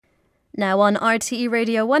Now on RTE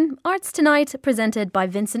Radio 1, Arts Tonight, presented by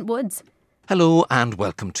Vincent Woods. Hello and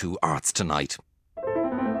welcome to Arts Tonight.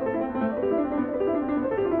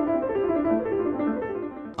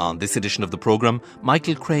 On this edition of the programme,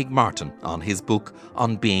 Michael Craig Martin on his book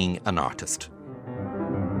On Being an Artist.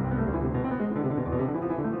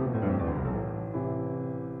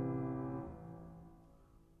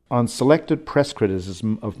 On selected press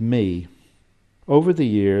criticism of me. Over the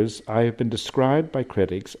years, I have been described by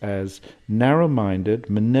critics as narrow-minded,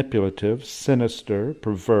 manipulative, sinister,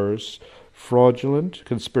 perverse, fraudulent,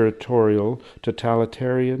 conspiratorial,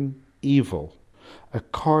 totalitarian, evil, a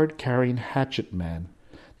card-carrying hatchet man,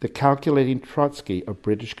 the calculating Trotsky of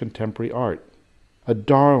British contemporary art, a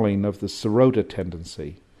darling of the Sirota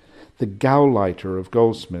tendency, the Gauleiter of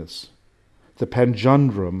goldsmiths, the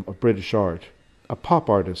Panjundrum of British art, a pop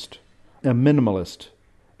artist, a minimalist,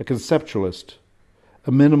 a conceptualist,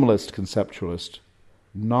 a minimalist conceptualist,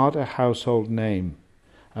 not a household name,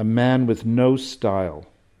 a man with no style,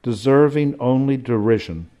 deserving only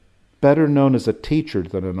derision, better known as a teacher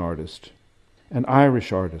than an artist, an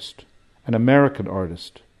Irish artist, an American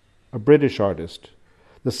artist, a British artist,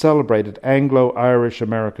 the celebrated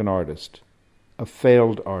Anglo-Irish-American artist, a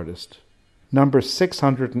failed artist, number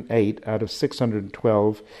 608 out of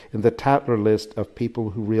 612 in the Tatler list of people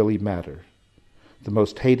who really matter, the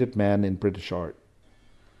most hated man in British art.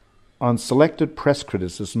 On selected press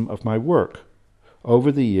criticism of my work.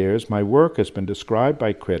 Over the years, my work has been described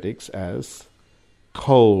by critics as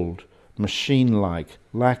cold, machine-like,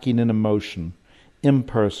 lacking in emotion,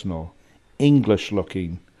 impersonal,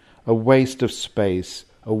 English-looking, a waste of space,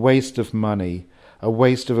 a waste of money, a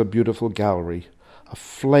waste of a beautiful gallery, a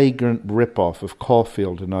flagrant rip-off of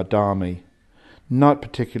Caulfield and Adami, not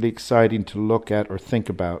particularly exciting to look at or think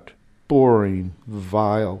about, boring,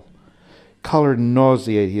 vile, colour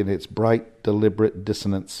nauseating in its bright, deliberate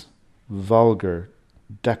dissonance, vulgar,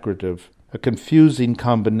 decorative, a confusing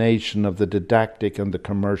combination of the didactic and the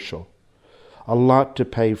commercial, a lot to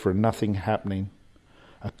pay for nothing happening,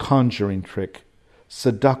 a conjuring trick,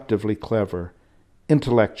 seductively clever,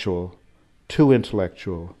 intellectual, too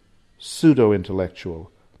intellectual, pseudo-intellectual,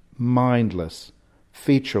 mindless,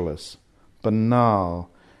 featureless, banal,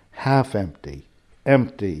 half-empty,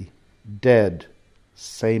 empty, dead,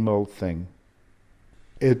 same old thing.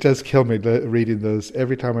 It does kill me reading those.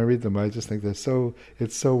 Every time I read them, I just think it's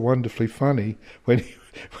so wonderfully funny when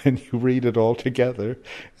you read it all together.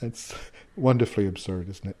 It's wonderfully absurd,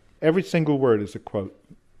 isn't it? Every single word is a quote.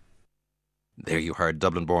 There you heard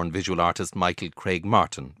Dublin-born visual artist Michael Craig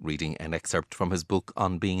Martin reading an excerpt from his book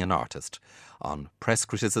On Being an Artist, on press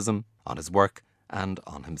criticism, on his work and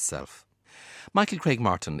on himself. Michael Craig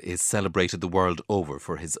Martin is celebrated the world over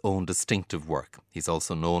for his own distinctive work. He's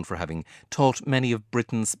also known for having taught many of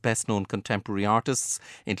Britain's best-known contemporary artists,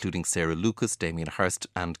 including Sarah Lucas, Damien Hirst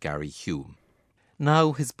and Gary Hume.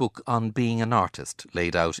 Now his book On Being an Artist,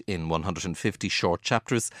 laid out in 150 short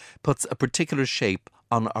chapters, puts a particular shape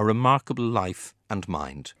on a remarkable life and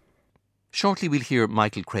mind. Shortly we'll hear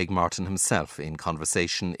Michael Craig Martin himself in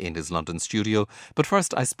conversation in his London studio, but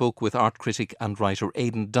first I spoke with art critic and writer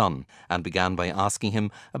Aidan Dunne and began by asking him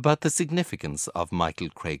about the significance of Michael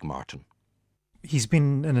Craig Martin. He's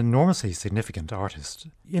been an enormously significant artist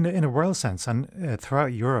in a world sense, and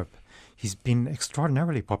throughout Europe he's been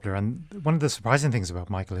extraordinarily popular. And one of the surprising things about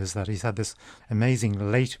Michael is that he's had this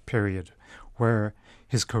amazing late period where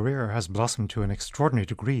his career has blossomed to an extraordinary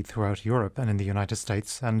degree throughout Europe and in the United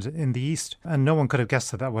States and in the East. And no one could have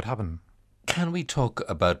guessed that would happen. Can we talk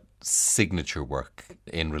about signature work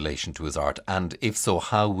in relation to his art? And if so,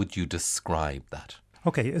 how would you describe that?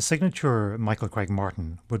 Okay, a signature Michael Craig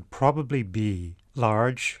Martin would probably be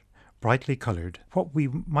large, brightly coloured, what we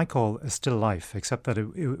might call a still life, except that it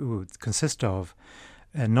would consist of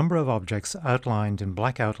a number of objects outlined in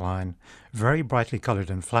black outline, very brightly coloured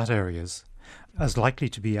in flat areas, as likely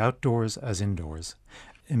to be outdoors as indoors,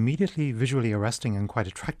 immediately visually arresting and quite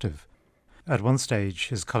attractive. At one stage,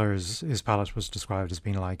 his palette was described as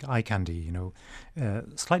being like eye candy,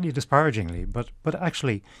 slightly disparagingly, but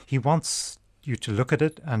actually he wants you to look at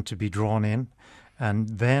it and to be drawn in, and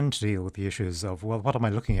then to deal with the issues of, well, what am I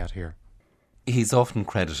looking at here? He's often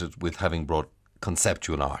credited with having brought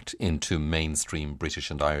conceptual art into mainstream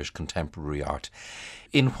British and Irish contemporary art.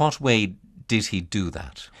 In what way did he do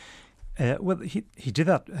that? Well, he did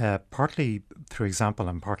that partly through example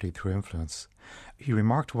and partly through influence. He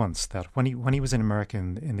remarked once that when he was in America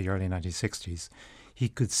in the early 1960s, he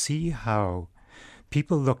could see how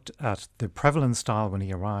people looked at the prevalent style when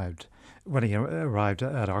he arrived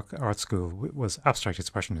at art school was abstract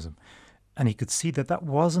expressionism. And he could see that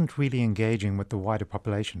wasn't really engaging with the wider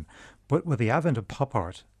population. But with the advent of pop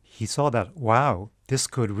art, he saw that, wow, this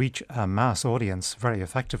could reach a mass audience very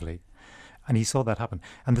effectively. And he saw that happen.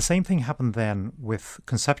 And the same thing happened then with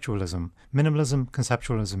conceptualism, minimalism,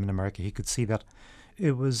 conceptualism in America. He could see that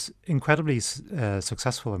it was incredibly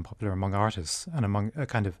successful and popular among artists and among a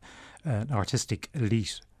kind of an artistic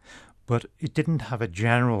elite, but it didn't have a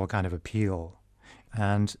general kind of appeal.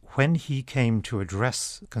 And when he came to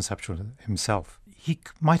address conceptualism himself, he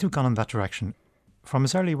might have gone in that direction. From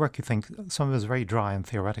his early work, you think some of it was very dry and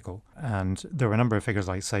theoretical. And there were a number of figures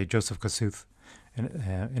like, say, Joseph Kossuth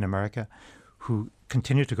in America, who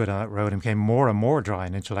continued to go down that road and became more and more dry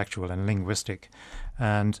and intellectual and linguistic.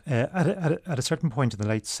 And at a certain point in the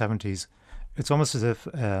late 70s, it's almost as if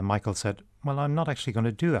Michael said, well, I'm not actually going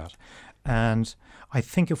to do that. And I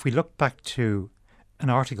think if we look back to an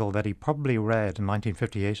article that he probably read in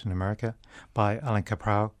 1958 in America by Alan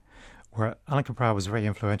Caprow, where Alan Caprow was very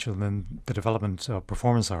influential in the development of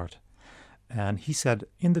performance art. And he said,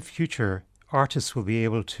 in the future, artists will be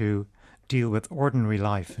able to deal with ordinary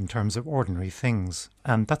life in terms of ordinary things.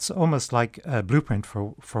 And that's almost like a blueprint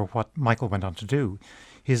for what Michael went on to do.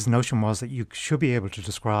 His notion was that you should be able to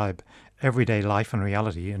describe everyday life and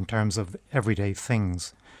reality in terms of everyday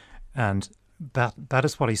things. And that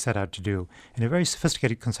is what he set out to do in a very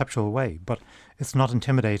sophisticated conceptual way, but it's not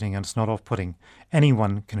intimidating and it's not off-putting.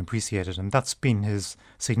 Anyone can appreciate it, and that's been his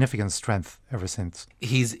significant strength ever since.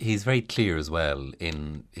 He's very clear as well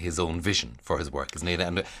in his own vision for his work, isn't he?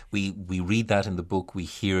 And we read that in the book, we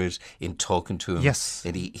hear it in talking to him. Yes.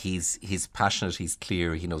 And he's passionate, he's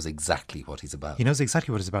clear, he knows exactly what he's about. He knows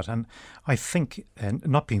exactly what he's about, and I think, and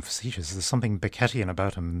not being facetious, there's something Beckettian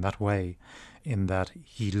about him in that way, in that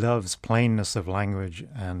he loves plainness of language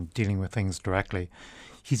and dealing with things directly.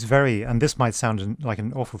 He's very, and this might sound like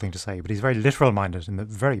an awful thing to say, but he's very literal-minded in the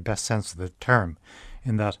very best sense of the term,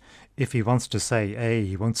 in that if he wants to say A,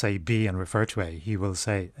 he won't say B and refer to A. He will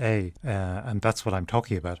say A, and that's what I'm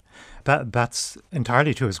talking about. That's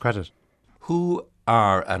entirely to his credit. Who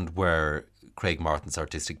are and were Craig Martin's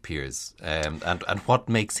artistic peers, and what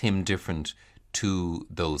makes him different to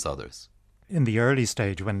those others? In the early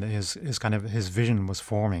stage, when his vision was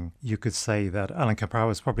forming, you could say that Alan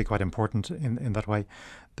Caprow is probably quite important in that way.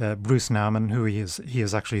 The Bruce Nauman, who he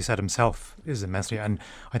has actually said himself is immensely, and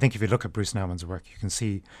I think if you look at Bruce Nauman's work, you can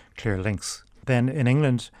see clear links. Then in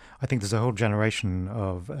England, I think there's a whole generation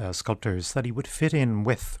of sculptors that he would fit in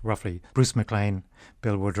with, roughly. Bruce MacLean,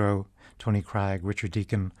 Bill Woodrow, Tony Cragg, Richard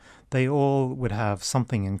Deacon. They all would have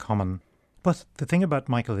something in common. But the thing about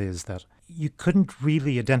Michael is that you couldn't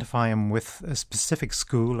really identify him with a specific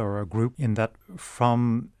school or a group, in that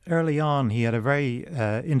from early on he had a very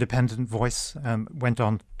independent voice and went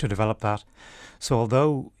on to develop that. So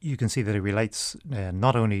although you can see that he relates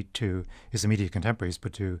not only to his immediate contemporaries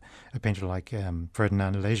but to a painter like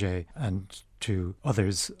Ferdinand Léger and to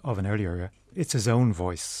others of an earlier era, it's his own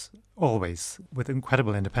voice, always, with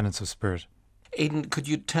incredible independence of spirit. Aidan, could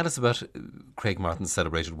you tell us about Craig Martin's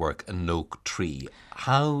celebrated work, An Oak Tree?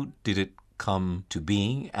 How did it come to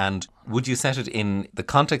being, and would you set it in the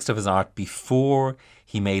context of his art before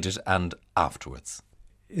he made it and afterwards?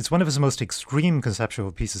 It's one of his most extreme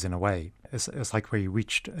conceptual pieces in a way. It's like where he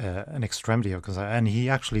reached an extremity of concept. And he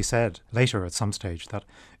actually said later at some stage that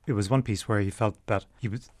it was one piece where he felt that he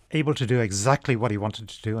was able to do exactly what he wanted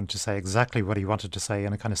to do and to say exactly what he wanted to say,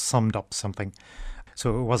 and it kind of summed up something.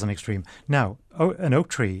 So it wasn't extreme. Now, an oak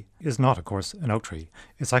tree is not, of course, an oak tree.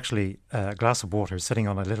 It's actually a glass of water sitting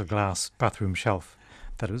on a little glass bathroom shelf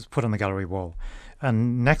that was put on the gallery wall.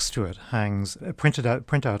 And next to it hangs a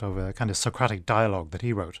printout of a kind of Socratic dialogue that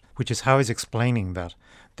he wrote, which is how he's explaining that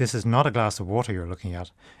this is not a glass of water you're looking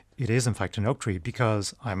at. It is, in fact, an oak tree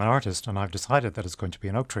because I'm an artist and I've decided that it's going to be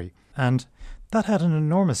an oak tree. And that had an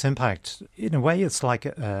enormous impact. In a way, it's like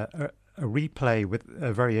a replay with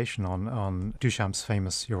a variation on Duchamp's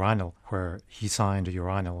famous urinal, where he signed a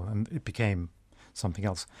urinal and it became something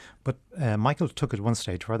else. But Michael took it one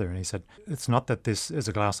stage further and he said, it's not that this is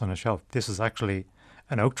a glass on a shelf, this is actually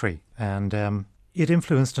an oak tree. And it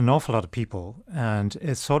influenced an awful lot of people, and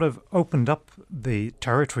it sort of opened up the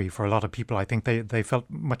territory for a lot of people. I think they felt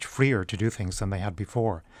much freer to do things than they had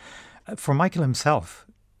before. For Michael himself,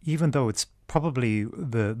 even though it's probably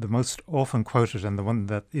the most often quoted and the one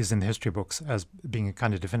that is in the history books as being a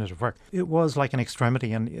kind of definitive work, it was like an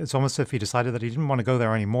extremity, and it's almost as if he decided that he didn't want to go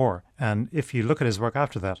there anymore. And if you look at his work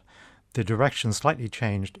after that, the direction slightly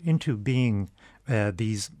changed into being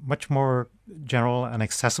these much more general and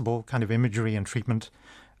accessible kind of imagery and treatment,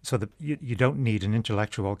 so that you don't need an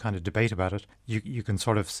intellectual kind of debate about it. You can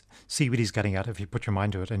sort of see what he's getting at if you put your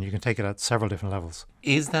mind to it, and you can take it at several different levels.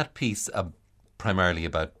 Is that piece primarily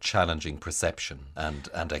about challenging perception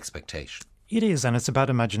and expectation? It is, and it's about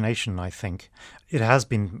imagination, I think. It has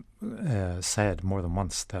been said more than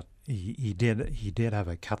once that he did have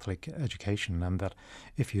a Catholic education, and that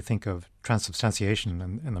if you think of transubstantiation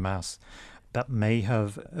in the Mass, that may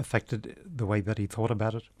have affected the way that he thought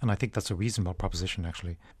about it. And I think that's a reasonable proposition,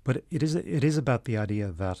 actually. But it is about the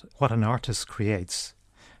idea that what an artist creates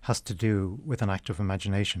has to do with an act of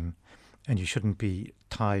imagination, and you shouldn't be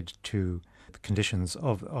tied to the conditions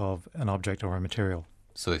of an object or a material.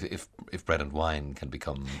 So if bread and wine can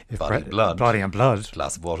become body and blood, a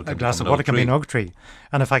glass of water can be an oak tree.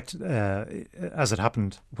 And in fact, as it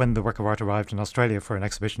happened, when the work of art arrived in Australia for an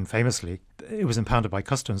exhibition, famously, it was impounded by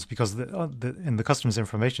customs because in the customs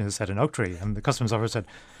information it said an oak tree, and the customs officer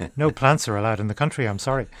said, "No plants are allowed in the country, I'm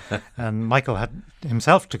sorry." And Michael had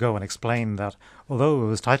himself to go and explain that although it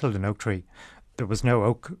was titled an oak tree, there was no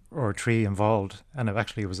oak or tree involved, and it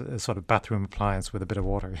actually was a sort of bathroom appliance with a bit of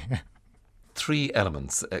water. 3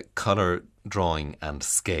 elements, colour, drawing and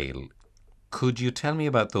scale. Could you tell me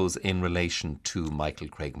about those in relation to Michael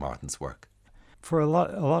Craig Martin's work? For a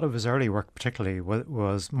lot of his early work particularly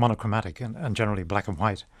was monochromatic and generally black and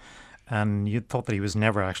white. And you'd thought that he was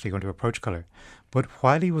never actually going to approach colour. But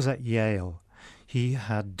while he was at Yale, he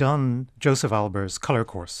had done Joseph Alber's colour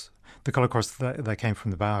course, the colour course that came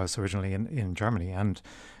from the Bauhaus originally in Germany. And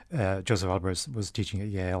Joseph Albers was teaching at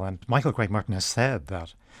Yale. And Michael Craig Martin has said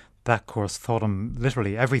that course taught him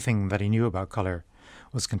literally everything that he knew about colour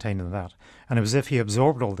was contained in that. And it was as if he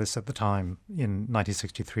absorbed all this at the time in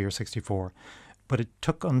 1963 or 64. But it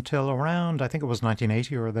took until around, I think it was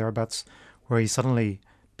 1980 or thereabouts, where he suddenly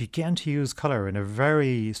began to use colour in a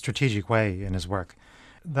very strategic way in his work.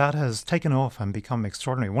 That has taken off and become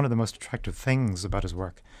extraordinary. One of the most attractive things about his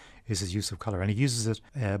work is his use of colour. And he uses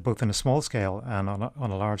it both in a small scale and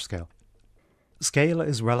on a large scale. Scale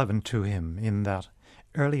is relevant to him in that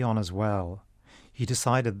early on as well, he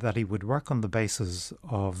decided that he would work on the basis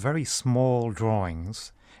of very small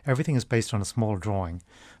drawings. Everything is based on a small drawing,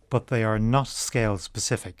 but they are not scale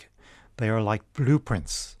specific. They are like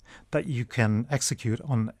blueprints that you can execute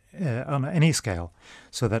on any scale,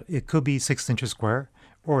 so that it could be 6 inches square,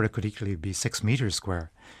 or it could equally be 6 meters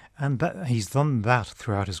square. And he's done that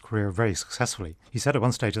throughout his career very successfully. He said at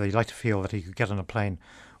one stage that he'd like to feel that he could get on a plane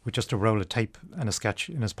with just a roll of tape and a sketch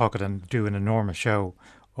in his pocket and do an enormous show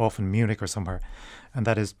off in Munich or somewhere. And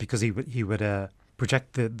that is because he would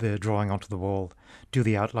project the drawing onto the wall, do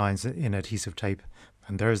the outlines in adhesive tape,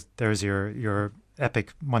 and there's your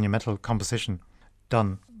epic monumental composition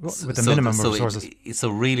done with the minimum of resources. So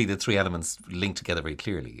really the 3 elements link together very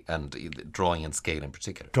clearly, and drawing and scale in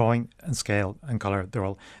particular. Drawing and scale and colour, they're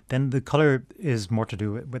all. Then the colour is more to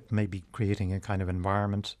do with maybe creating a kind of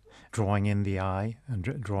environment, drawing in the eye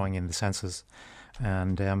and drawing in the senses.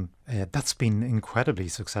 And that's been incredibly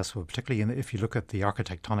successful, particularly if you look at the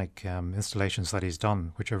architectonic installations that he's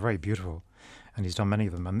done, which are very beautiful. And he's done many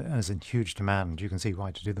of them, and is in huge demand. You can see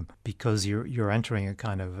why to do them, because you're entering a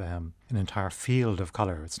kind of an entire field of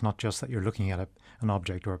colour. It's not just that you're looking at an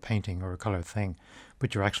object or a painting or a coloured thing,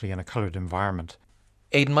 but you're actually in a coloured environment.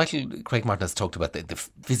 Aidan, Michael Craig Martin has talked about the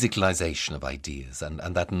physicalisation of ideas, and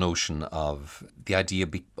that notion of the idea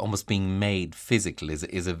almost being made physical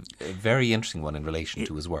is a very interesting one in relation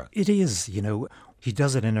to his work. It is, he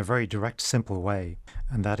does it in a very direct, simple way,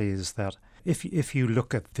 and that is that if you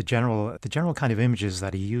look at the general kind of images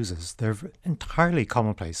that he uses, they're entirely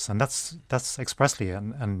commonplace, and that's expressly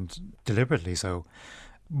and deliberately so.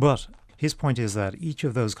 But his point is that each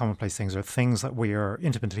of those commonplace things are things that we are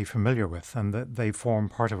intimately familiar with, and that they form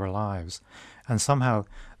part of our lives. And somehow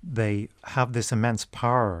they have this immense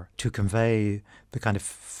power to convey the kind of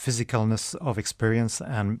physicalness of experience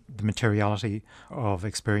and the materiality of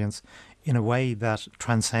experience in a way that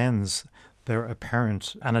transcends their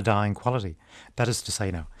apparent anodyne quality. That is to say,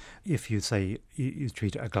 now, if you say you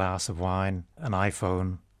treat a glass of wine, an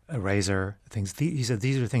iPhone, a razor, things, he said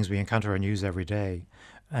these are things we encounter and use every day,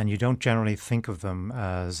 and you don't generally think of them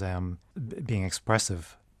as being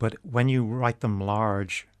expressive. But when you write them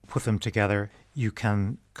large, put them together, you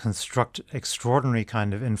can construct extraordinary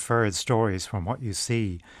kind of inferred stories from what you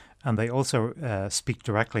see, and they also speak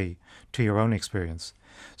directly to your own experience.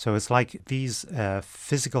 So it's like these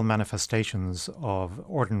physical manifestations of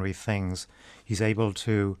ordinary things, he's able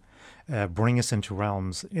to bring us into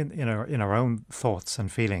realms in our own thoughts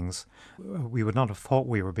and feelings. We would not have thought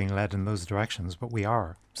we were being led in those directions, but we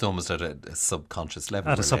are. It's almost at a subconscious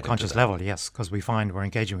level. At a subconscious level, yes, because we find we're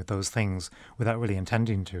engaging with those things without really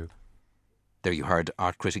intending to. There you heard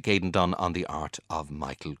art critic Aidan Dunne on the art of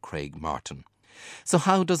Michael Craig Martin. So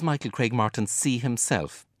how does Michael Craig Martin see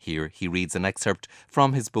himself? Here he reads an excerpt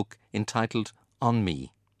from his book entitled On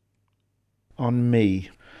Me. On me.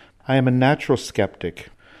 I am a natural skeptic.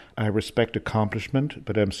 I respect accomplishment,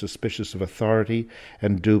 but am suspicious of authority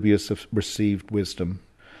and dubious of received wisdom.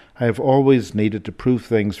 I have always needed to prove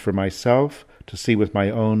things for myself, to see with my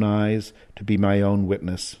own eyes, to be my own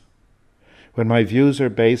witness. When my views are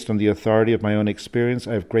based on the authority of my own experience,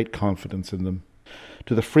 I have great confidence in them.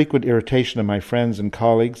 To the frequent irritation of my friends and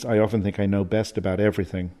colleagues, I often think I know best about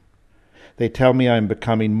everything. They tell me I am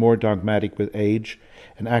becoming more dogmatic with age,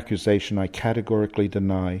 an accusation I categorically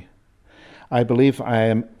deny. I believe I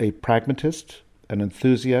am a pragmatist, an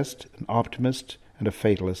enthusiast, an optimist, and a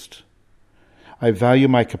fatalist. I value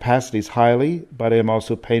my capacities highly, but I am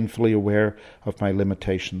also painfully aware of my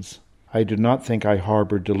limitations. I do not think I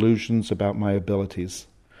harbor delusions about my abilities.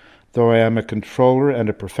 Though I am a controller and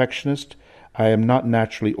a perfectionist, I am not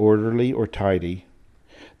naturally orderly or tidy.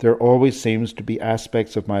 There always seems to be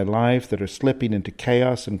aspects of my life that are slipping into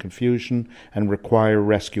chaos and confusion and require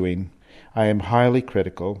rescuing. I am highly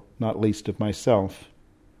critical, not least of myself.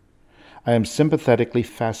 I am sympathetically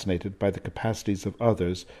fascinated by the capacities of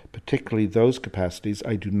others, particularly those capacities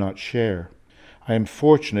I do not share. I am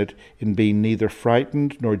fortunate in being neither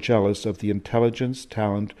frightened nor jealous of the intelligence,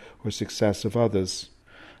 talent, or success of others.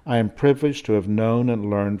 I am privileged to have known and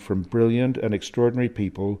learned from brilliant and extraordinary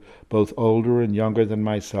people, both older and younger than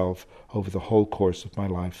myself, over the whole course of my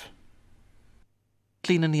life.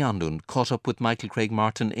 Clíodhna Ní Anluain caught up with Michael Craig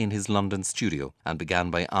Martin in his London studio and began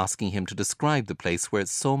by asking him to describe the place where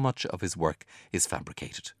so much of his work is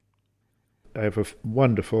fabricated. I have a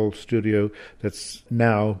wonderful studio that's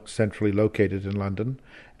now centrally located in London.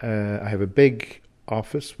 I have a big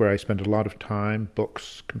office where I spend a lot of time,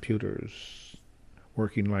 books, computers,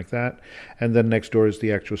 working like that. And then next door is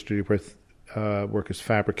the actual studio where work is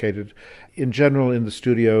fabricated. In general, in the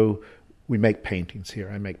studio, we make paintings here.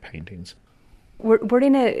 I make paintings. We're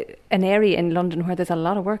in an area in London where there's a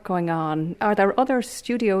lot of work going on. Are there other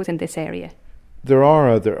studios in this area? There are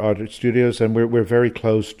other studios, and we're very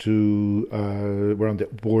close to. We're on the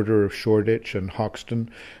border of Shoreditch and Hoxton,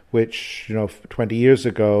 which 20 years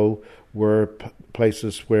ago were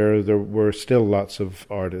places where there were still lots of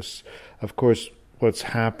artists. Of course, what's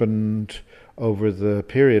happened over the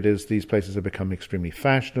period is these places have become extremely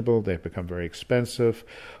fashionable. They've become very expensive.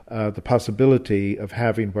 The possibility of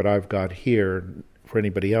having what I've got here for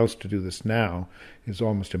anybody else to do this now is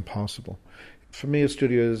almost impossible. For me, a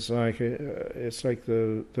studio is like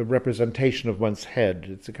the representation of one's head.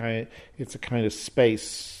 It's a kind of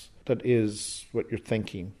space that is what you're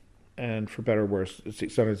thinking, and for better or worse,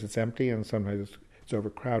 sometimes it's empty and sometimes it's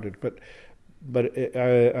overcrowded. But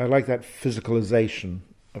I like that physicalization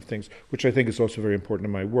of things, which I think is also very important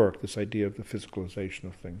in my work. This idea of the physicalization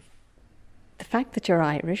of things. The fact that you're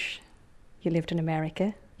Irish, you lived in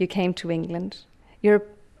America, you came to England, you're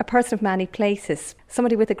a person of many places,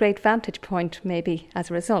 somebody with a great vantage point maybe as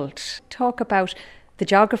a result. Talk about the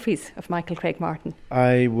geographies of Michael Craig Martin.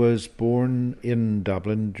 I was born in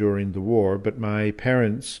Dublin during the war, but my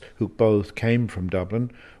parents, who both came from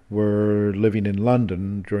Dublin, were living in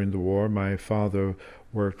London during the war. My father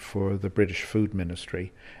worked for the British Food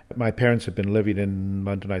Ministry. My parents had been living in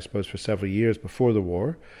London, I suppose, for several years before the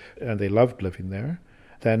war, and they loved living there.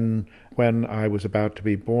 Then when I was about to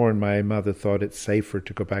be born, my mother thought it safer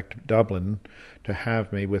to go back to Dublin to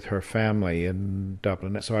have me with her family in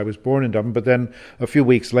Dublin. So I was born in Dublin, but then a few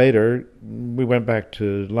weeks later, we went back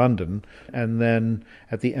to London. And then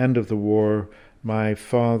at the end of the war, my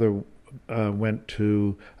father went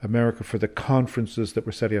to America for the conferences that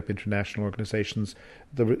were setting up international organizations.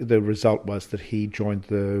 The result was that he joined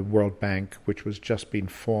the World Bank, which was just being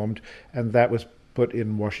formed, and that was put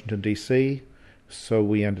in Washington, D.C., so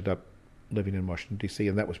we ended up living in Washington, D.C.,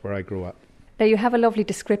 and that was where I grew up. Now, you have a lovely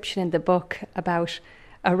description in the book about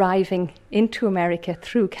arriving into America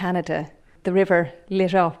through Canada, the river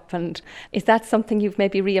lit up. And is that something you've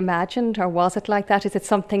maybe reimagined, or was it like that? Is it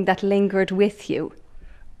something that lingered with you?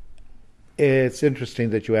 It's interesting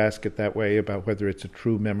that you ask it that way about whether it's a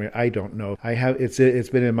true memory. I don't know. It's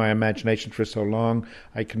been in my imagination for so long,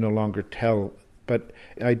 I can no longer tell. But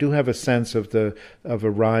I do have a sense of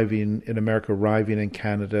arriving in America, arriving in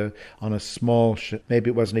Canada on a small ship. Maybe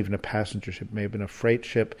it wasn't even a passenger ship, maybe been a freight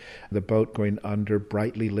ship, the boat going under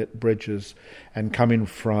brightly lit bridges, and coming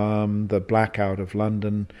from the blackout of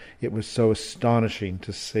London. It was so astonishing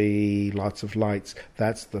to see lots of lights.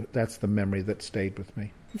 That's the memory that stayed with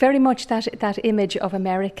me. Very much that image of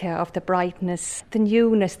America, of the brightness, the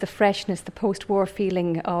newness, the freshness, the post-war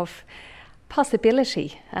feeling of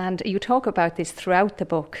possibility. And you talk about this throughout the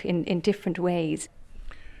book in different ways.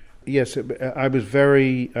 Yes, I was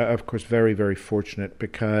very, of course, very, very fortunate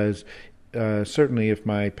because certainly if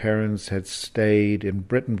my parents had stayed in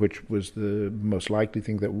Britain, which was the most likely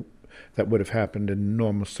thing that would have happened in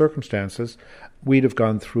normal circumstances, we'd have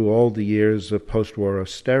gone through all the years of post-war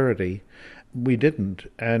austerity. We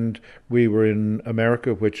didn't, and we were in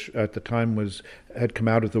America, which at the time had come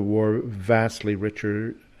out of the war vastly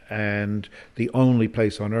richer and the only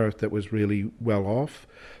place on earth that was really well off.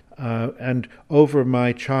 And over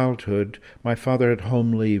my childhood, my father had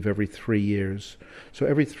home leave every 3 years. So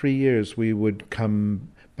every 3 years we would come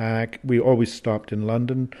back. We always stopped in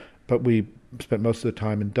London, but we spent most of the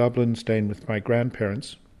time in Dublin, staying with my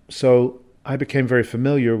grandparents. So I became very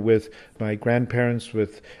familiar with my grandparents,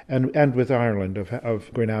 and with Ireland,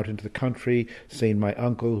 of going out into the country, seeing my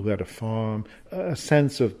uncle who had a farm, a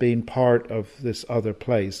sense of being part of this other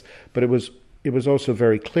place. But it was also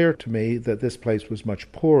very clear to me that this place was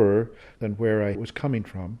much poorer than where I was coming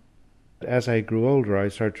from. As I grew older, I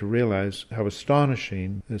started to realize how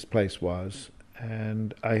astonishing this place was,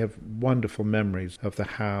 and I have wonderful memories of the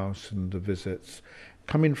house and the visits.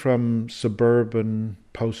 Coming from suburban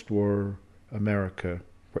post-war America,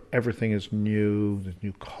 where everything is new, there's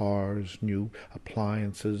new cars, new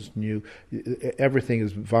appliances, everything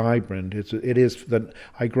is vibrant. It is that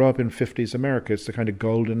I grew up in 50s America. It's the kind of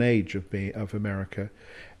golden age of America.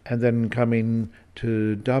 And then coming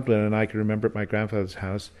to Dublin, and I can remember at my grandfather's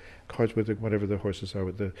house, cars with whatever the horses are,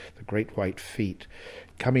 with the great white feet,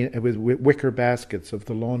 coming with wicker baskets of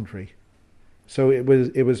the laundry. So it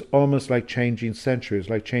was almost like changing centuries.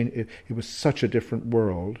 It was such a different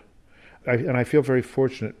world. And I feel very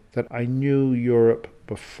fortunate that I knew Europe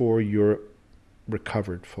before Europe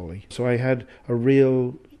recovered fully. So I had a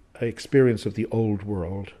real experience of the old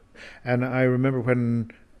world. And I remember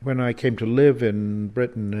when I came to live in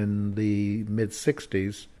Britain in the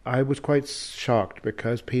mid-60s, I was quite shocked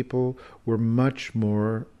because people were much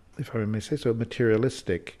more, if I may say so,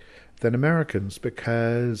 materialistic than Americans,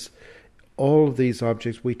 because all of these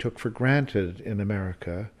objects we took for granted in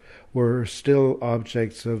America were still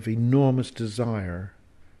objects of enormous desire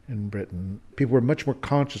in Britain. People were much more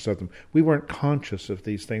conscious of them. We weren't conscious of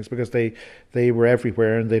these things because they were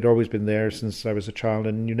everywhere and they'd always been there since I was a child,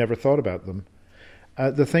 and you never thought about them.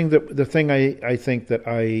 The thing I think that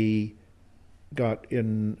I got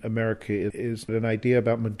in America is an idea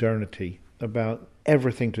about modernity, about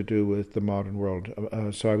everything to do with the modern world.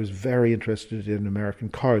 So I was very interested in American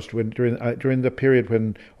cars. During the period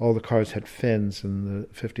when all the cars had fins in the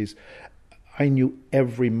 50s, I knew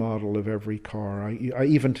every model of every car. I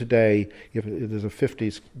even today, if there's a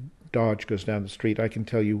 50s Dodge goes down the street, I can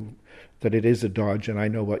tell you that it is a Dodge and I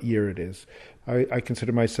know what year it is. I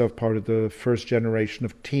consider myself part of the first generation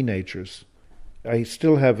of teenagers. I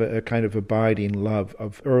still have a kind of abiding love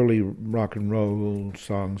of early rock and roll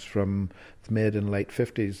songs from the mid and late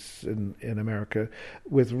 50s in America,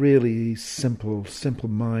 with really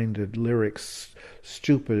simple-minded lyrics,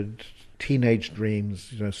 stupid teenage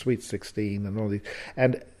dreams, Sweet 16 and all these.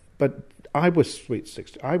 But I was Sweet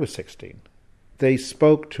 16. I was 16. They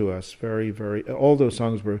spoke to us very, very. All those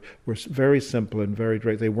songs were very simple and very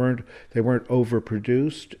direct. They weren't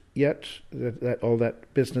overproduced yet. That all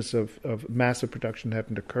that business of massive production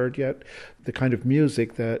hadn't occurred yet. The kind of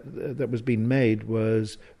music that was being made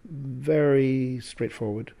was very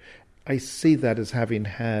straightforward. I see that as having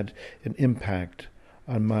had an impact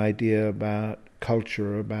on my idea about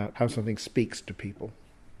culture, about how something speaks to people.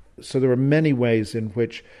 So there are many ways in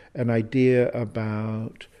which an idea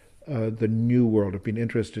about the new world, of being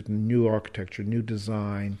interested in new architecture, new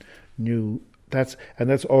design, that's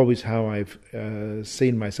always how I've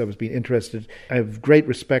seen myself, as being interested. I have great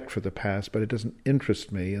respect for the past, but it doesn't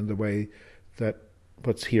interest me in the way that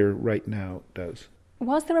what's here right now does.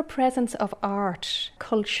 Was there a presence of art,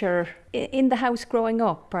 culture in the house growing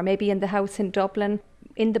up, or maybe in the house in Dublin?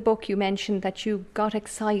 In the book you mentioned that you got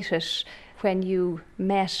excited when you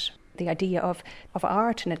met the idea of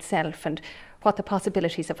art in itself and what the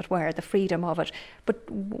possibilities of it were, the freedom of it. But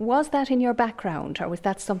was that in your background, or was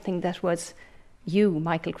that something that was you,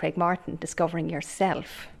 Michael Craig Martin, discovering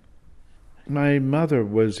yourself? My mother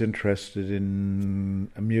was interested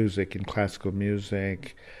in music, in classical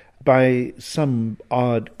music, by some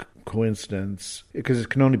odd coincidence, because it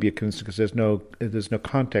can only be a coincidence because there's no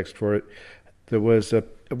context for it. There was a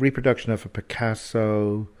reproduction of a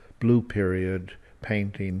Picasso Blue Period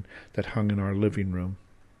painting that hung in our living room.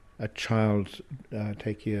 A child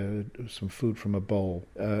taking some food from a bowl.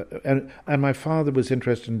 And my father was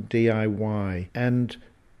interested in DIY, and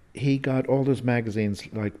he got all those magazines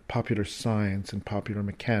like Popular Science and Popular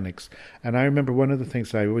Mechanics. And I remember one of the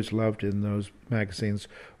things I always loved in those magazines,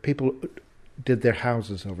 people did their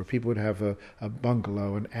houses over. People would have a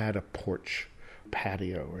bungalow and add a porch,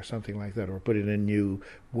 patio or something like that, or put in a new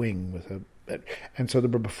wing with a... And so there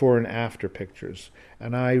were before and after pictures.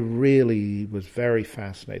 And I really was very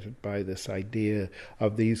fascinated by this idea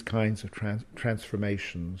of these kinds of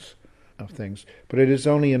transformations of things. But it is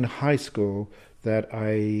only in high school that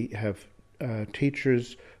I have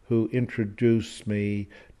teachers who introduce me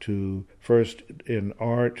to, first in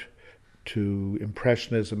art, to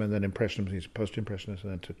Impressionism, and then Impressionism, Post-Impressionism,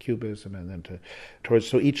 and then to Cubism, and then to towards...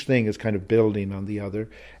 So each thing is kind of building on the other.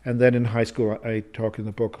 And then in high school, I talk in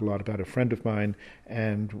the book a lot about a friend of mine,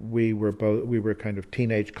 and we were kind of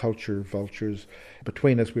teenage culture vultures.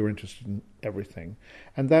 Between us, we were interested in everything.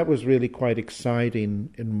 And that was really quite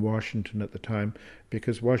exciting in Washington at the time,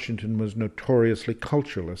 because Washington was notoriously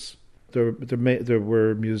cultureless. There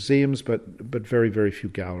were museums, but very, very few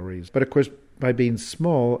galleries. But of course, by being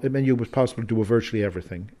small, it meant you was possible to do virtually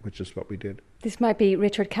everything, which is what we did. This might be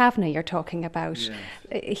Richard Kavanagh you're talking about.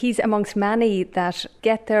 Yes. He's amongst many that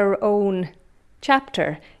get their own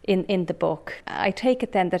chapter in the book. I take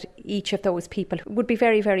it then that each of those people would be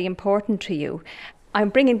very, very important to you. I'm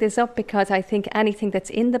bringing this up because I think anything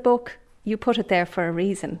that's in the book, you put it there for a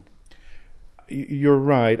reason. You're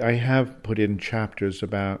right. I have put in chapters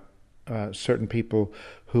about certain people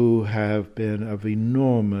who have been of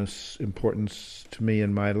enormous importance to me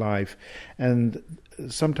in my life. And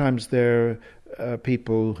sometimes they're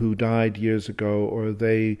people who died years ago, or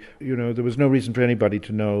there was no reason for anybody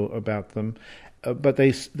to know about them. But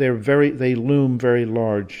they loom very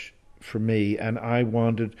large for me, and I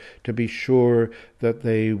wanted to be sure that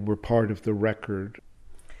they were part of the record.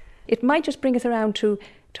 It might just bring us around to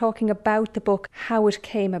talking about the book, how it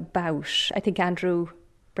came about. I think Andrew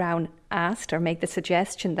Brown asked or made the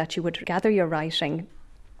suggestion that you would gather your writing.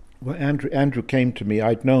 Well, Andrew came to me.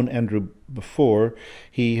 I'd known Andrew before.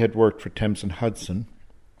 He had worked for Thames and Hudson.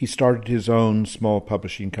 He started his own small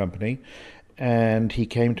publishing company, and he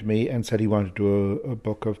came to me and said he wanted to do a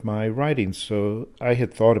book of my writings. So I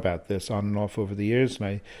had thought about this on and off over the years, and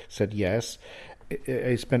I said yes.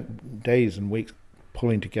 I spent days and weeks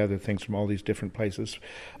pulling together things from all these different places,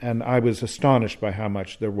 and I was astonished by how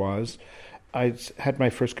much there was. I'd had my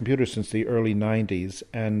first computer since the early 90s,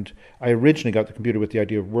 and I originally got the computer with the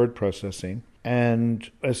idea of word processing.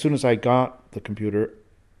 And as soon as I got the computer,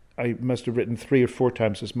 I must have written 3 or 4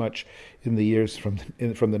 times as much in the years from the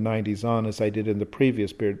 90s on as I did in the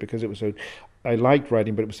previous period, because it was so... I liked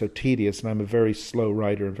writing, but it was so tedious, and I'm a very slow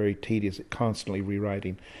writer and very tedious at constantly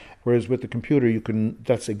rewriting. Whereas with the computer,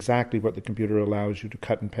 that's exactly what the computer allows you to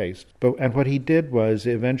cut and paste. And what he did was,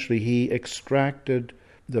 eventually he extracted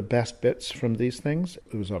the best bits from these things.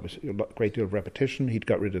 There was obviously a great deal of repetition. He'd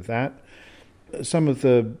got rid of that. Some of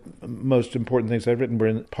the most important things I've written were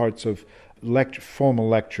in parts of formal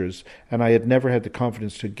lectures, and I had never had the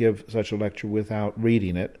confidence to give such a lecture without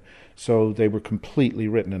reading it, so they were completely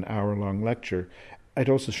written, an hour-long lecture. I'd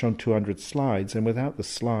also shown 200 slides, and without the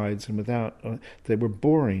slides and they were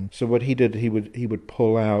boring. So what he did, he would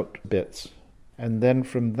pull out bits, and then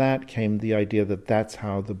from that came the idea that that's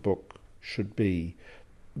how the book should be.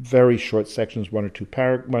 Very short sections, 1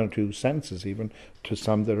 or 2 sentences even, to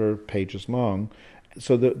some that are pages long.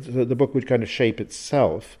 So the book would kind of shape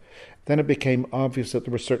itself. Then it became obvious that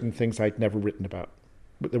there were certain things I'd never written about,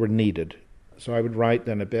 but they were needed. So I would write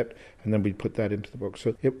then a bit, and then we'd put that into the book.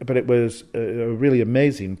 But it was a really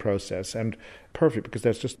amazing process, and perfect, because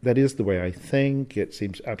that is the way I think. It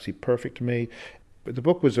seems absolutely perfect to me. But the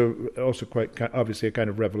book was also quite obviously a kind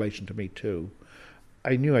of revelation to me too.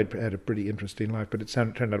 I knew I'd had a pretty interesting life, but it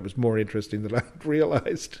turned out it was more interesting than I'd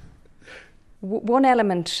realised. One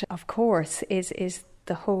element, of course, is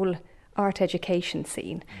the whole art education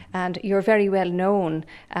scene. And you're very well known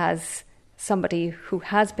as somebody who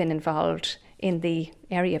has been involved in the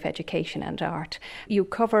area of education and art. You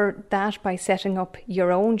cover that by setting up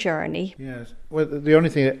your own journey. Yes. Well, the only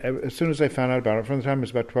thing, as soon as I found out about it, from the time I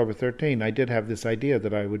was about 12 or 13, I did have this idea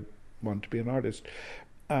that I would want to be an artist.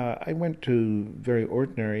 I went to very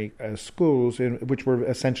ordinary schools, which were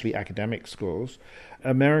essentially academic schools.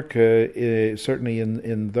 America, certainly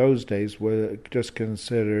in those days, was just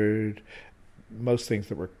considered most things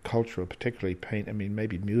that were cultural, particularly paint. I mean,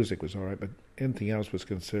 maybe music was all right, but anything else was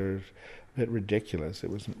considered a bit ridiculous. It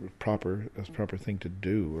wasn't a proper thing to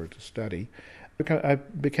do or to study. I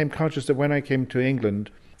became conscious that when I came to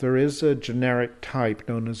England, there is a generic type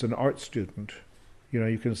known as an art student. You know,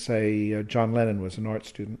 you can say John Lennon was an art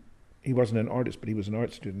student. He wasn't an artist, but he was an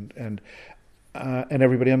art student, and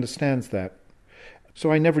everybody understands that. So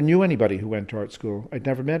I never knew anybody who went to art school. I'd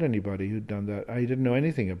never met anybody who'd done that. I didn't know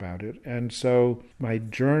anything about it, and so my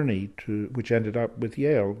journey which ended up with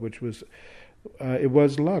Yale, which was it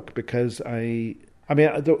was luck, because I I mean,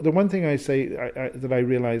 the one thing I say that I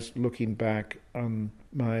realized looking back on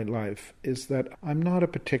my life is that I'm not a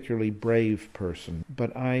particularly brave person,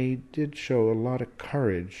 but I did show a lot of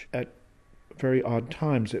courage at very odd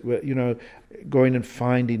times. Going and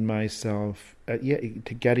finding myself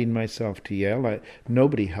to getting myself to Yale.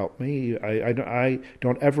 Nobody helped me. I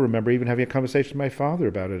don't ever remember even having a conversation with my father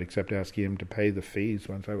about it, except asking him to pay the fees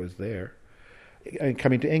once I was there. And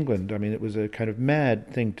coming to England, I mean, it was a kind of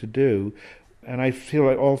mad thing to do. And I feel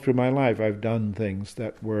like all through my life I've done things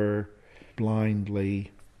that were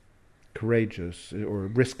blindly courageous or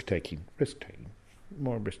risk-taking,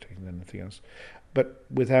 more risk-taking than anything else, but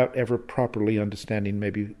without ever properly understanding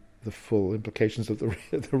maybe the full implications of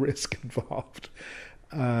the risk involved.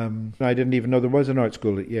 I didn't even know there was an art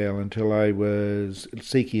school at Yale until I was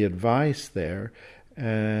seeking advice there,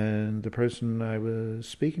 and the person I was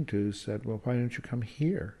speaking to said, well, why don't you come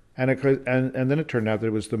here? And then it turned out that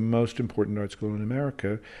it was the most important art school in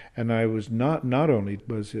America, and I was not only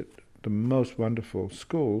was it the most wonderful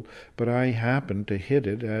school, but I happened to hit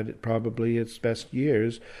it at probably its best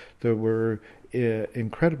years. There were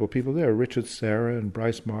incredible people there. Richard Serra and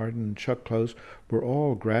Bryce Martin and Chuck Close were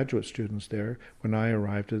all graduate students there when I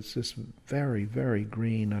arrived as this very, very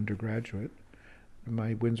green undergraduate in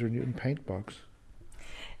my Winsor Newton paint box.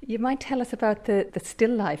 You might tell us about the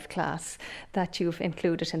still life class that you've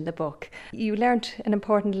included in the book. You learnt an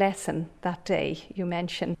important lesson that day, you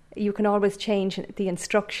mentioned. You can always change the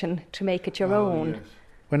instruction to make it your own. Yes.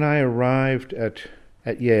 When I arrived at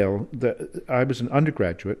Yale, I was an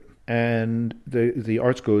undergraduate, and the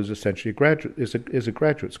art school is essentially a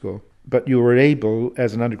graduate school. But you were able,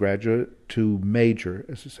 as an undergraduate, to major,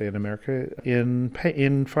 as they say in America,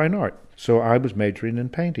 in fine art. So I was majoring in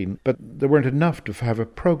painting. But there weren't enough to have a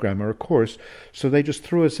program or a course, so they just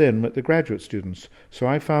threw us in with the graduate students. So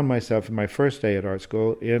I found myself in my first day at art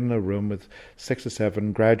school in a room with 6 or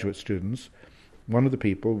 7 graduate students. One of the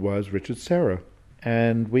people was Richard Serra.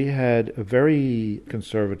 And we had a very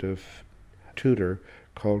conservative tutor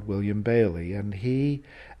called William Bailey, and he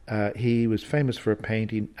was famous for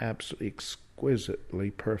painting absolutely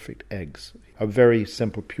exquisitely perfect eggs, of very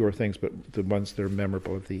simple, pure things, but the ones that are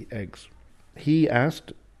memorable are the eggs. He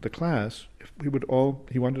asked the class if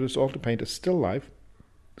he wanted us all to paint a still life,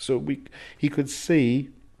 so he could see,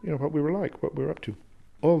 what we were like, what we were up to.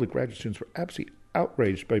 All the graduate students were absolutely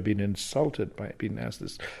outraged by being insulted, by being asked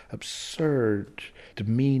this absurd,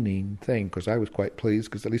 demeaning thing, because I was quite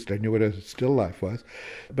pleased, because at least I knew what a still life was.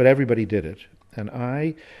 But everybody did it. And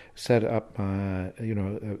I set up, a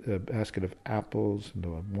basket of apples and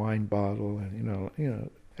a wine bottle, and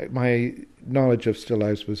my knowledge of still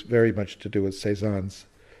lifes was very much to do with Cézanne's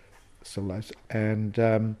still lifes. And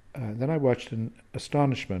then I watched in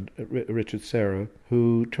astonishment at Richard Serra,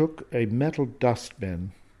 who took a metal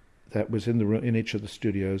dustbin that was in the room, in each of the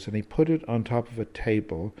studios, and he put it on top of a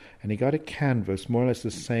table, and he got a canvas more or less the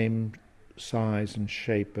same size and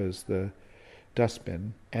shape as the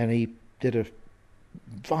dustbin, and he did a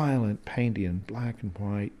violent painting in black and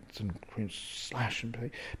white and slash and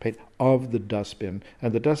paint of the dustbin,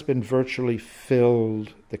 and the dustbin virtually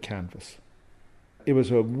filled the canvas. It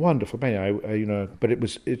was a wonderful painting, but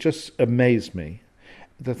it just amazed me.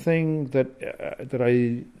 The thing that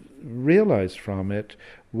I realized from it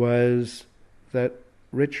was that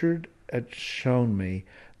Richard had shown me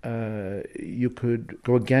you could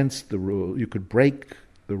go against the rule, you could break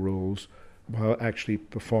the rules while actually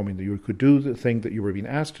performing. You could do the thing that you were being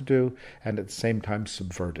asked to do and at the same time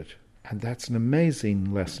subvert it. And that's an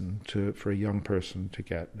amazing lesson for a young person to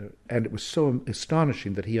get. And it was so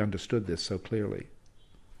astonishing that he understood this so clearly.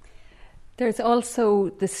 There's also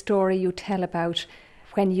the story you tell about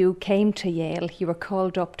when you came to Yale, you were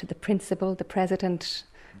called up to the principal, the president,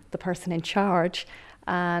 the person in charge,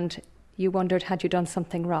 and you wondered, had you done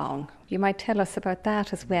something wrong? You might tell us about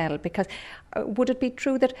that as well, because would it be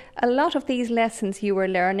true that a lot of these lessons you were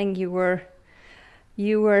learning, you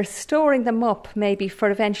were storing them up maybe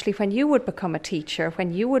for eventually when you would become a teacher,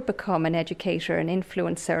 when you would become an educator, an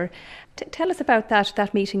influencer? Tell us about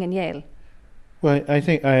that meeting in Yale. Well, I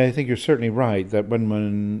think you're certainly right that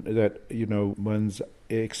one's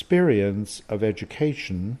experience of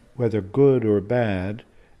education, whether good or bad,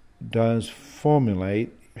 does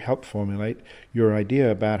help formulate your idea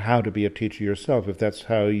about how to be a teacher yourself, if that's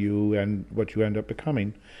how what you end up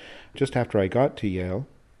becoming. Just after I got to Yale,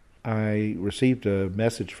 I received a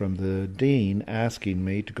message from the dean asking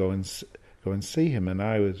me to go and see him, and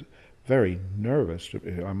I was very nervous.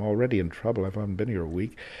 I'm already in trouble. I haven't been here a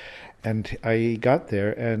week. And I got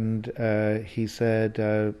there, and he said,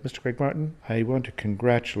 Mr. Craig Martin, I want to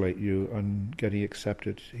congratulate you on getting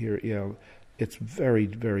accepted here at Yale. It's very,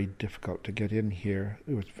 very difficult to get in here.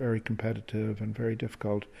 It was very competitive and very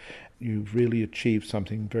difficult. You've really achieved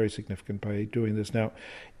something very significant by doing this. Now,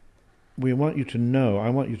 I want you to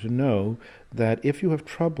know that if you have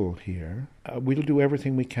trouble here, we'll do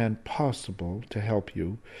everything we can possible to help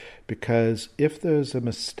you, because if there's a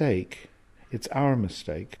mistake, it's our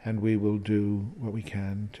mistake, and we will do what we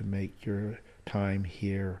can to make your time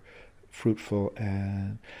here fruitful.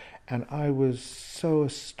 And I was so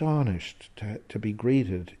astonished to be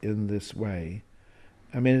greeted in this way.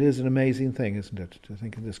 I mean, it is an amazing thing, isn't it, to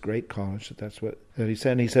think in this great college that's what he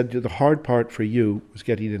said. And he said, the hard part for you was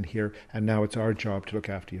getting in here, and now it's our job to look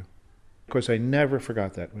after you. Of course, I never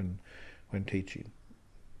forgot that when teaching.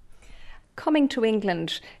 Coming to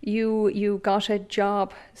England, you got a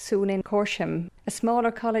job soon in Corsham, a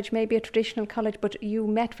smaller college, maybe a traditional college, but you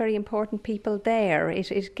met very important people there.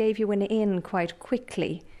 It gave you an in quite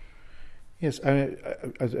quickly. Yes,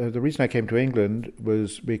 the reason I came to England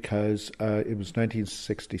was because it was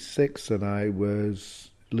 1966 and I was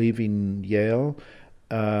leaving Yale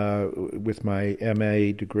with my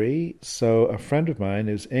MA degree. So a friend of mine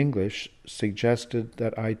who's English suggested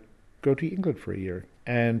that I go to England for a year.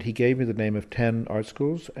 And he gave me the name of 10 art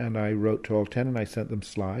schools, and I wrote to all 10 and I sent them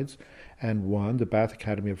slides. And one, the Bath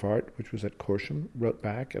Academy of Art, which was at Corsham, wrote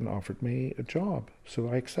back and offered me a job. So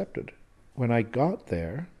I accepted. When I got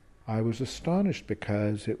there, I was astonished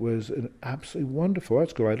because it was an absolutely wonderful art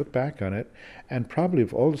school. I look back on it, and probably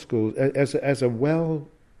of all the schools, as a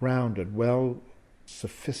well-rounded,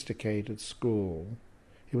 well-sophisticated school,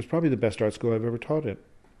 it was probably the best art school I've ever taught in.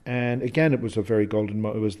 And again, it was a very golden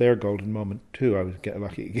moment. It was their golden moment too. I was getting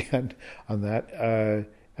lucky again on that.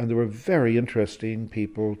 And there were very interesting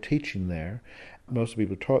people teaching there. Most of the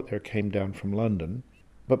people who taught there came down from London.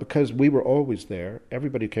 But because we were always there,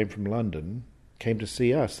 everybody who came from London came to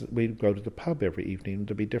see us. We'd go to the pub every evening.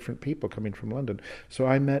 There'd be different people coming from London. So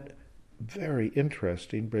I met very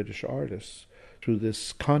interesting British artists through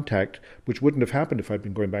this contact, which wouldn't have happened if I'd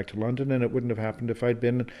been going back to London, and it wouldn't have happened if I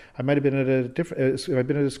might have been at if I'd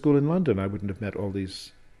been at a school in London. I wouldn't have met all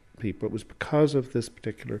these people. It was because of this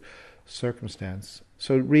particular circumstance.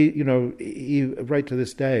 So, right to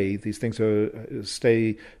this day, these things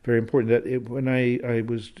stay very important. When I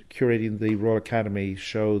was curating the Royal Academy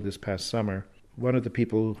show this past summer, one of the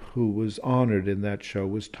people who was honoured in that show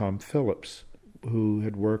was Tom Phillips, who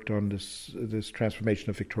had worked on this transformation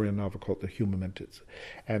of Victorian novel called The Humanities.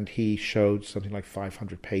 And he showed something like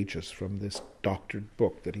 500 pages from this doctored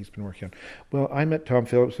book that he's been working on. Well, I met Tom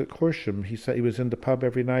Phillips at Corsham. He said he was in the pub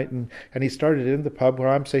every night, and he started in the pub where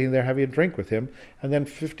I'm sitting there having a drink with him. And then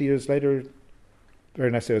 50 years later, very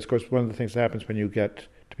nice. Of course, one of the things that happens when you get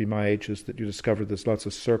to be my age is that you discover there's lots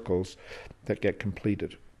of circles that get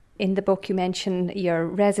completed. In the book, you mention your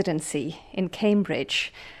residency in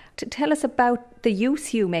Cambridge. To tell us about the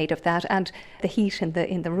use you made of that and the heat in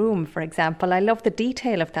the room, for example. I love the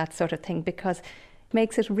detail of that sort of thing because it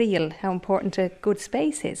makes it real how important a good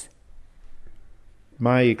space is.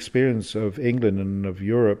 My experience of England and of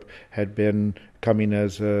Europe had been coming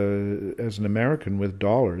as an American with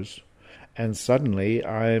dollars, and suddenly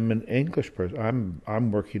I'm an English person.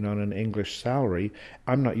 I'm working on an English salary.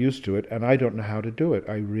 I'm not used to it, and I don't know how to do it.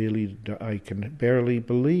 I can barely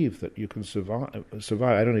believe that you can survive.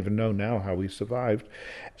 I don't even know now how we survived.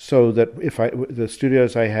 So that the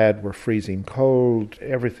studios I had were freezing cold.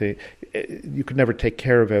 Everything, you could never take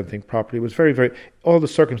care of everything properly. It was very, very. All the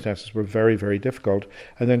circumstances were very, very difficult.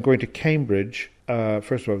 And then going to Cambridge.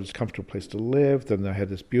 First of all, it was a comfortable place to live. Then I had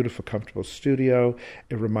this beautiful, comfortable studio.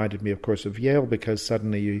 It reminded me, of course, of Yale, because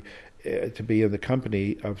suddenly to be in the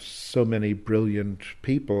company of so many brilliant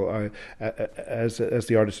people. As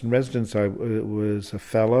the artist in residence, I was a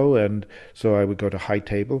fellow, and so I would go to High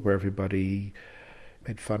Table, where everybody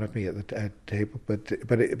made fun of me at the table,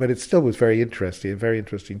 but it still was very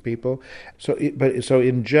interesting people. So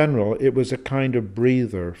in general, it was a kind of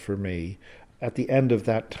breather for me. At the end of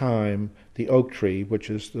that time, the Oak Tree,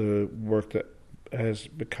 which is the work that has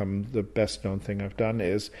become the best known thing I've done,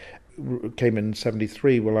 came in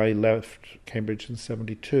 1973. Well, I left Cambridge in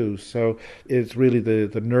 1972. So it's really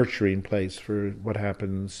the nurturing place for what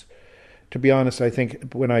happens. To be honest, I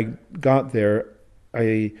think when I got there,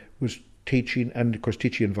 I was teaching, and of course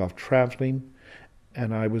teaching involved traveling,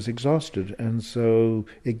 and I was exhausted. And so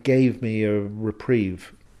it gave me a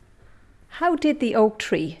reprieve. How did the Oak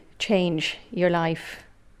Tree change your life?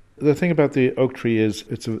 The thing about the Oak Tree is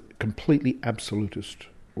it's a completely absolutist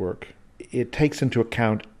work. It takes into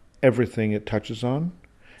account everything it touches on.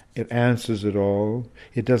 It answers it all.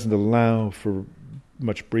 It doesn't allow for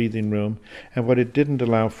much breathing room. And what it didn't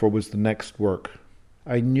allow for was the next work.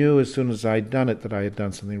 I knew as soon as I'd done it that I had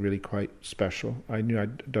done something really quite special. I knew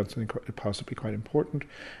I'd done something possibly quite important,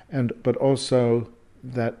 but also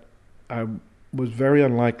that I was very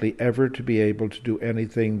unlikely ever to be able to do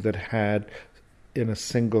anything that had, in a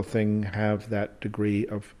single thing, have that degree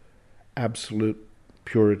of absolute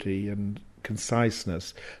purity and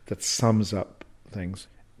conciseness that sums up things.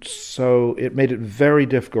 So it made it very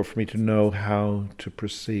difficult for me to know how to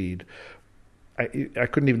proceed. I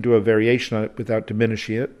couldn't even do a variation on it without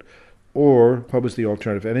diminishing it, or what was the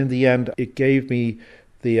alternative? And in the end, it gave me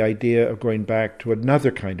the idea of going back to another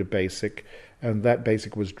kind of basic, and that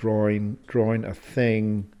basic was drawing a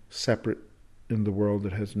thing separate in the world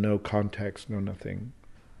that has no context, no nothing.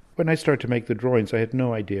 When I started to make the drawings, I had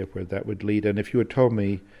no idea where that would lead, and if you had told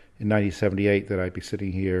me in 1978 that I'd be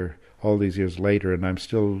sitting here all these years later and I'm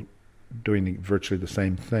still doing virtually the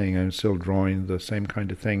same thing, I'm still drawing the same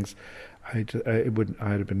kind of things, I'd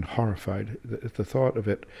have been horrified at the thought of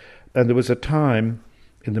it. And there was a time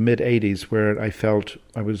in the mid-'80s where I felt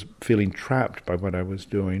I was feeling trapped by what I was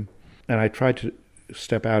doing, and I tried to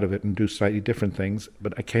step out of it and do slightly different things,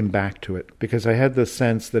 but I came back to it because I had the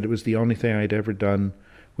sense that it was the only thing I'd ever done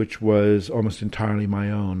which was almost entirely my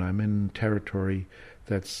own. I'm in territory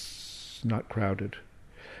that's not crowded.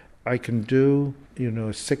 I can do, a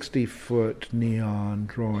 60-foot neon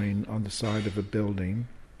drawing on the side of a building,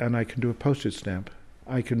 and I can do a postage stamp.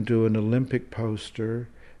 I can do an Olympic poster,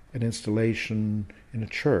 an installation in a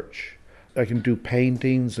church. I can do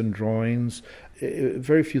paintings and drawings.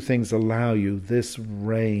 Very few things allow you this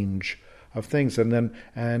range of things.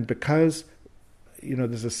 And because,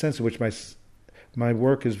 there's a sense in which my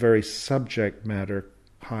work is very subject matter,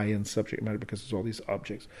 high-end subject matter, because there's all these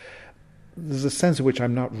objects. There's a sense in which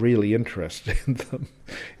I'm not really interested in them.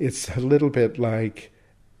 It's a little bit like,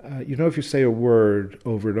 if you say a word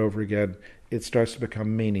over and over again, it starts to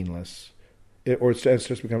become meaningless. It starts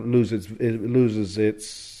to loses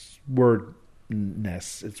its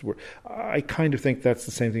wordness. I kind of think that's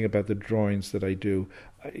the same thing about the drawings that I do.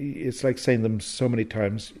 It's like saying them so many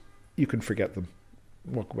times, you can forget them.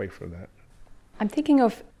 Walk away from that. I'm thinking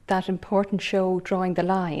of that important show, Drawing the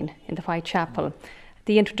Line, in the Whitechapel.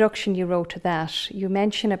 The introduction you wrote to that, you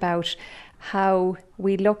mention about how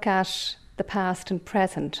we look at the past and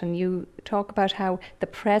present, and you talk about how the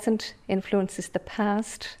present influences the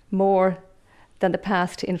past more than the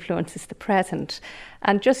past influences the present.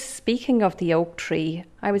 And just speaking of the oak tree,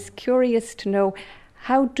 I was curious to know,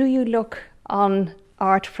 how do you look on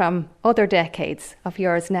art from other decades of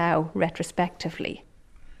yours now, retrospectively?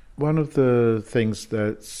 One of the things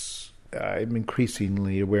that's I'm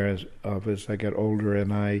increasingly aware of as I get older,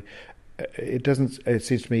 and it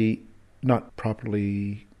seems to me not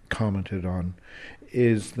properly commented on,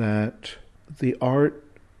 is that the art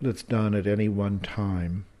that's done at any one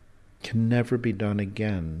time can never be done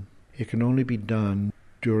again. It can only be done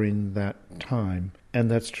during that time,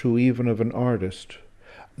 and that's true even of an artist.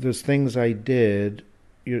 There's things I did,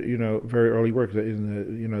 very early work.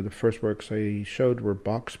 The first works I showed were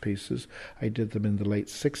box pieces. I did them in the late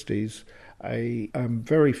 60s. I am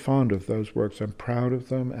very fond of those works. I'm proud of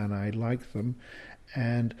them, and I like them.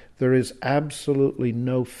 And there is absolutely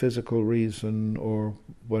no physical reason or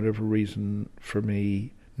whatever reason for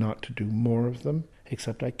me not to do more of them,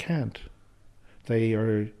 except I can't. They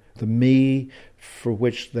are the me for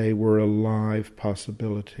which they were a live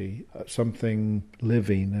possibility, something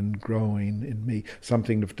living and growing in me,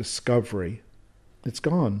 something of discovery. It's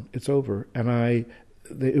gone. It's over. And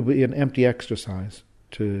it would be an empty exercise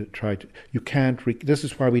to try to. You can't. This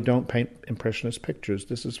is why we don't paint impressionist pictures.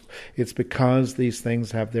 It's because these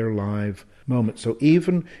things have their live moments. So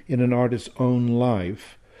even in an artist's own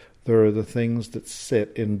life, there are the things that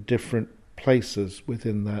sit in different places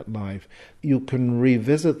within that life. You can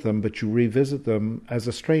revisit them, but you revisit them as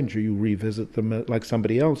a stranger. You revisit them like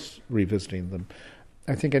somebody else revisiting them.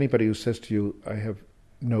 I think anybody who says to you, I have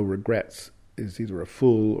no regrets, is either a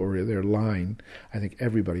fool or they're lying. I think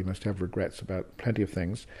everybody must have regrets about plenty of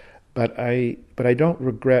things. But I don't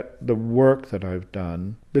regret the work that I've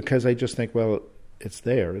done, because I just think, well, it's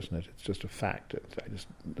there, isn't it? It's just a fact.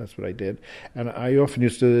 That's what I did. And I often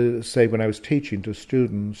used to say when I was teaching to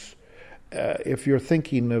students, if you're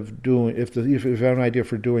thinking of doing, if you have an idea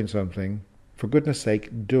for doing something, for goodness sake,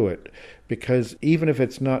 do it. Because even if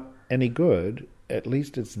it's not any good, at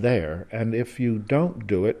least it's there. And if you don't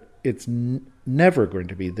do it, it's never going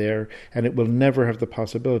to be there, and it will never have the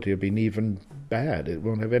possibility of being even bad. It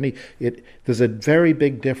won't have any. There's a very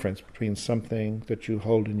big difference between something that you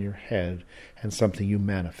hold in your head and something you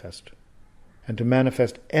manifest. And to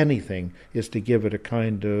manifest anything is to give it a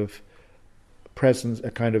kind of presence,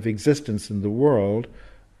 a kind of existence in the world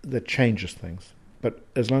that changes things. But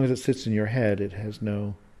as long as it sits in your head,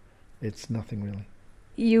 it's nothing really.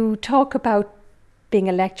 You talk about being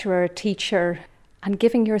a lecturer, a teacher, and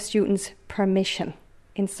giving your students permission.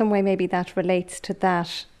 In some way, maybe that relates to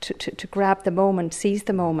that, to grab the moment, seize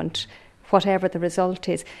the moment, whatever the result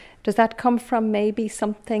is. Does that come from maybe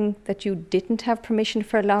something that you didn't have permission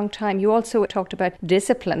for a long time? You also talked about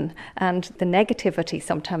discipline and the negativity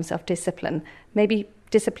sometimes of discipline. Maybe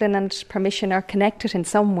discipline and permission are connected in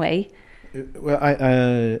some way. Well,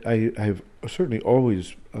 I've certainly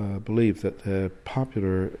always believed that the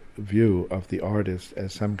popular view of the artist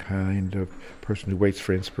as some kind of person who waits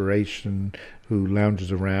for inspiration, who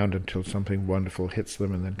lounges around until something wonderful hits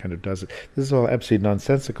them and then kind of does it. This is all absolutely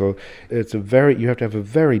nonsensical. You have to have a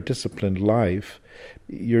very disciplined life.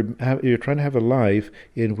 You're trying to have a life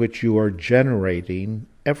in which you are generating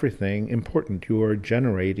everything important. You are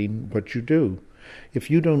generating what you do. If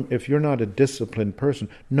you're not a disciplined person,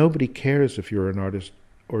 nobody cares if you're an artist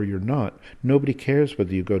or you're not. Nobody cares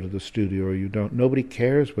whether you go to the studio or you don't. Nobody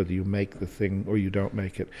cares whether you make the thing or you don't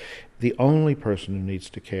make it. The only person who needs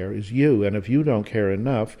to care is you, and if you don't care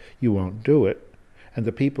enough, you won't do it. And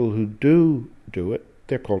the people who do it,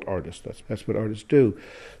 they're called artists. That's what artists do.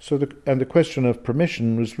 So the question of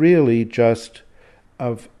permission was really just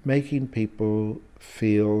of making people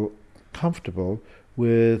feel comfortable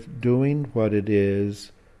with doing what it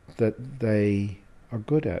is that they are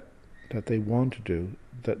good at, that they want to do,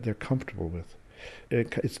 that they're comfortable with.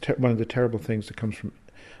 It's one of the terrible things that comes from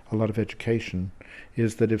a lot of education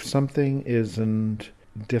is that if something isn't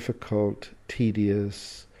difficult,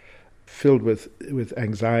 tedious, filled with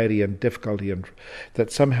anxiety and difficulty, and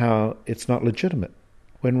that somehow it's not legitimate,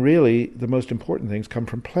 when really the most important things come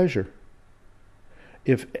from pleasure.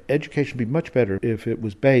 If education would be much better if it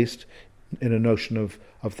was based in a notion of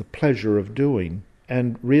the pleasure of doing.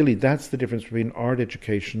 And really that's the difference between art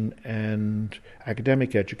education and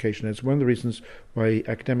academic education. It's one of the reasons why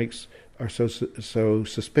academics are so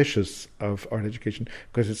suspicious of art education,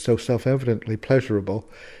 because it's so self-evidently pleasurable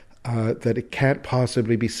that it can't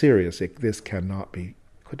possibly be serious. Could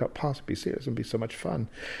not possibly be serious and be so much fun.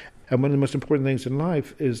 And one of the most important things in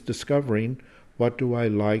life is discovering what do I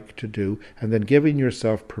like to do, and then giving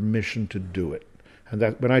yourself permission to do it. And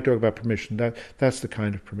that, when I talk about permission, that's the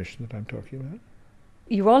kind of permission that I'm talking about.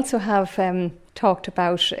 You also have talked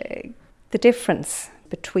about the difference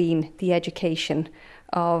between the education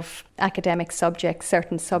of academic subjects,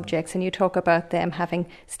 certain subjects, and you talk about them having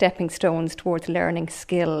stepping stones towards learning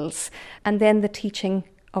skills, and then the teaching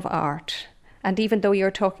of art. And even though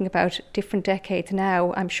you're talking about different decades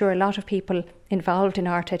now, I'm sure a lot of people involved in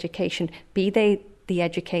art education, be they the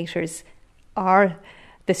educators or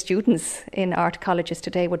the students in art colleges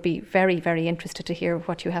today, would be very, very interested to hear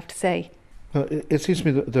what you have to say. Well, it seems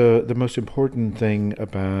to me that the most important thing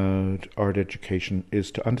about art education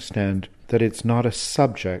is to understand that it's not a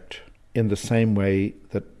subject in the same way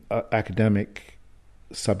that academic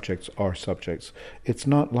subjects are subjects. It's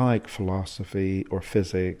not like philosophy or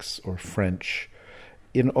physics or French.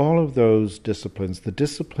 In all of those disciplines, the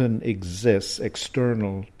discipline exists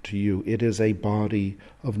external to you. It is a body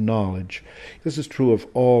of knowledge. This is true of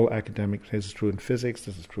all academics. This is true in physics.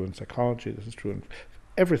 This is true in psychology. This is true in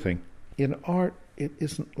everything. In art, it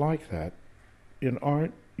isn't like that. In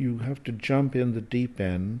art, you have to jump in the deep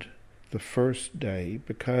end the first day,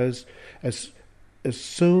 because as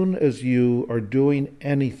soon as you are doing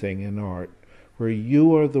anything in art where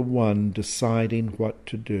you are the one deciding what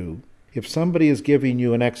to do, if somebody is giving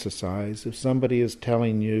you an exercise, if somebody is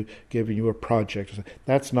giving you a project,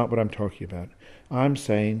 that's not what I'm talking about. I'm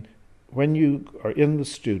saying when you are in the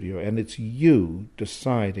studio and it's you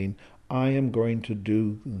deciding, I am going to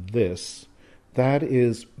do this, that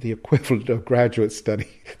is the equivalent of graduate study.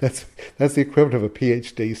 That's the equivalent of a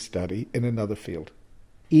PhD study in another field.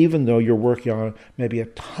 Even though you're working on maybe a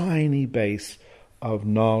tiny base of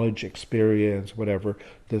knowledge, experience, whatever,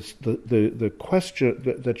 the question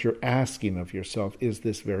that you're asking of yourself is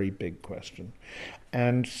this very big question.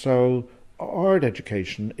 And so art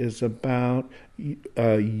education is about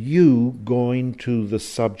you going to the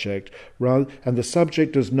subject, and the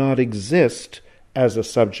subject does not exist as a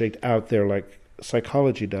subject out there like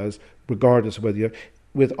psychology does, regardless of whether you're...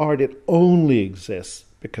 With art, it only exists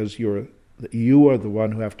because you are the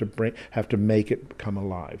one who have to make it come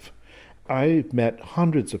alive. I've met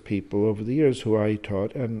hundreds of people over the years who I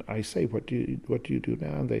taught, and I say, what do you do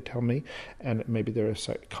now? And they tell me, and maybe they're a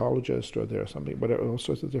psychologist or they're something, whatever, all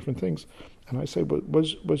sorts of different things. And I say,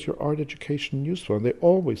 was your art education useful? And they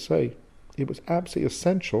always say, it was absolutely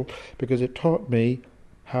essential because it taught me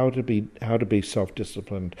how to be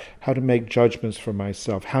self-disciplined, how to make judgments for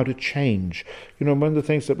myself, how to change. One of the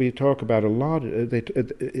things that we talk about a lot,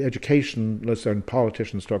 educationalists and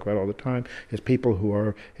politicians talk about all the time, is people who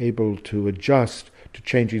are able to adjust to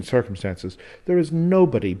changing circumstances. There is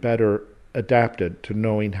nobody better adapted to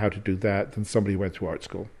knowing how to do that than somebody who went through art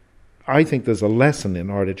school. I think there's a lesson in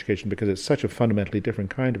art education because it's such a fundamentally different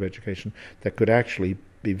kind of education that could actually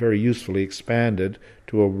be very usefully expanded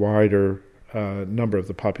to a wider number of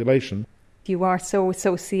the population. You are so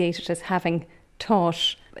associated as having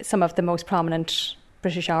taught some of the most prominent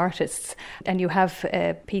British artists, and you have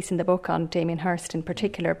a piece in the book on Damien Hirst in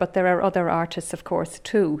particular, but there are other artists, of course,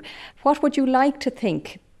 too. What would you like to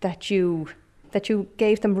think that you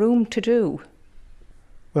gave them room to do?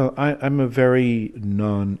 Well, I'm a very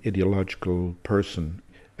non-ideological person.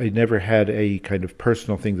 I never had a kind of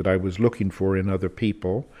personal thing that I was looking for in other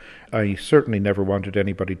people. I certainly never wanted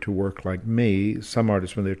anybody to work like me. Some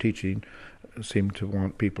artists, when they're teaching, seem to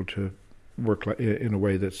want people to work in a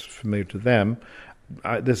way that's familiar to them.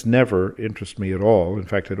 This never interested me at all. In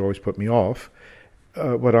fact, it always put me off.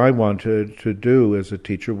 What I wanted to do as a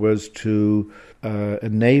teacher was to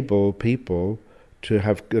enable people to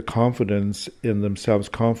have confidence in themselves,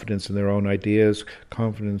 confidence in their own ideas,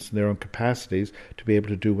 confidence in their own capacities to be able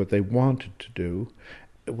to do what they wanted to do.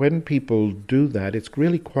 When people do that, it's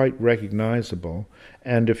really quite recognizable.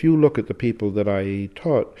 And if you look at the people that I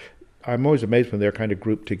taught, I'm always amazed when they're kind of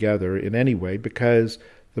grouped together in any way, because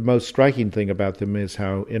the most striking thing about them is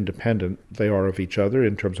how independent they are of each other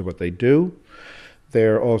in terms of what they do.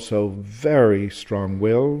 They're also very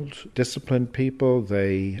strong-willed, disciplined people.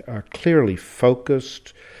 They are clearly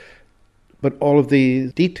focused. But all of the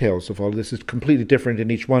details of all this is completely different in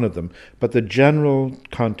each one of them. But the general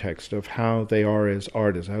context of how they are as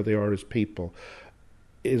artists, how they are as people,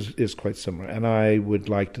 is quite similar. And I would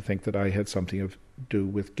like to think that I had something to do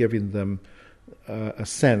with giving them a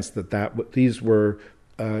sense that these were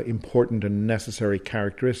important and necessary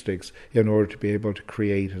characteristics in order to be able to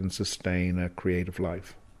create and sustain a creative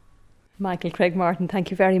life. Michael Craig Martin,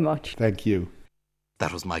 thank you very much. Thank you.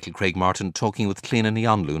 That was Michael Craig Martin talking with Clíodhna Ní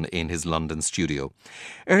Anluain in his London studio.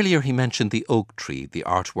 Earlier he mentioned the oak tree, the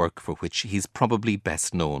artwork for which he's probably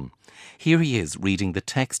best known. Here he is reading the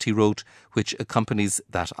text he wrote which accompanies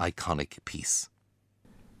that iconic piece.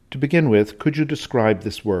 To begin with, could you describe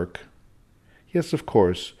this work? Yes, of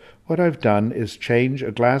course. What I've done is change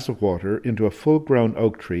a glass of water into a full-grown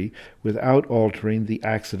oak tree without altering the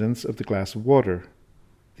accidents of the glass of water.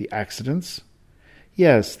 The accidents?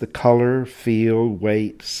 Yes, the color, feel,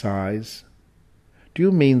 weight, size. Do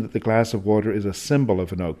you mean that the glass of water is a symbol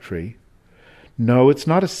of an oak tree? No, it's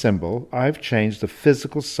not a symbol. I've changed the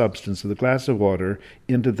physical substance of the glass of water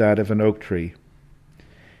into that of an oak tree.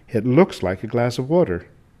 It looks like a glass of water.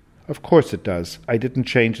 Of course it does. I didn't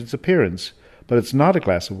change its appearance. But it's not a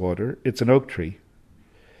glass of water, it's an oak tree.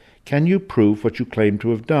 Can you prove what you claim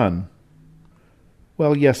to have done?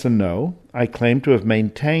 Well, yes and no. I claim to have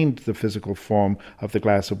maintained the physical form of the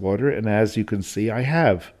glass of water, and as you can see, I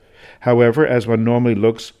have. However, as one normally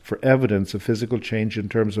looks for evidence of physical change in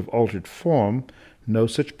terms of altered form, no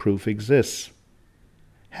such proof exists.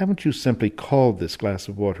 Haven't you simply called this glass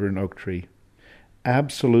of water an oak tree?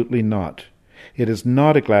 Absolutely not. It is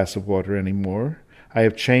not a glass of water any more. I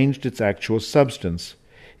have changed its actual substance.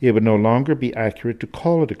 It would no longer be accurate to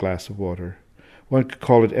call it a glass of water. One could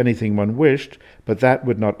call it anything one wished, but that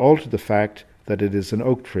would not alter the fact that it is an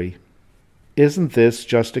oak tree. Isn't this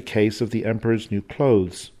just a case of the emperor's new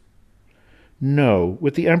clothes? No,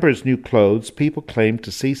 with the emperor's new clothes, people claimed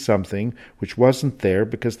to see something which wasn't there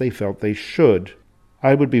because they felt they should.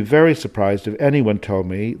 I would be very surprised if anyone told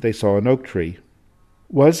me they saw an oak tree.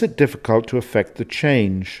 Was it difficult to effect the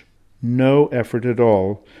change? No effort at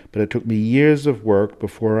all, but it took me years of work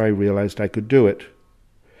before I realized I could do it.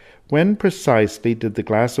 When precisely did the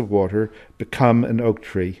glass of water become an oak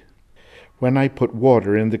tree? When I put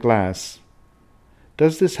water in the glass.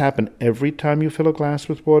 Does this happen every time you fill a glass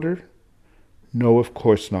with water? No, of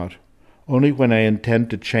course not. Only when I intend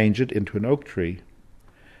to change it into an oak tree.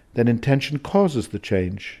 Then intention causes the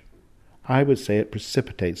change. I would say it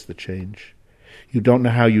precipitates the change. You don't know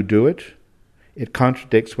how you do it? It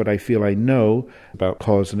contradicts what I feel I know about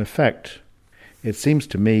cause and effect. It seems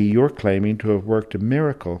to me you're claiming to have worked a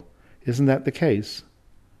miracle. Isn't that the case?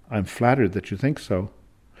 I'm flattered that you think so.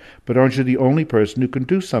 But aren't you the only person who can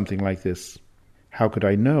do something like this? How could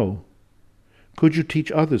I know? Could you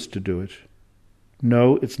teach others to do it?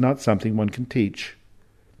 No, it's not something one can teach.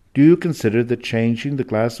 Do you consider that changing the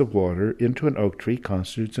glass of water into an oak tree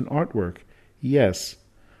constitutes an artwork? Yes.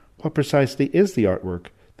 What precisely is the artwork?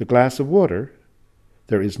 The glass of water?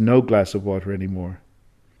 There is no glass of water any more.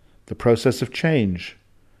 The process of change.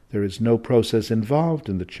 There is no process involved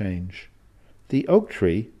in the change. The oak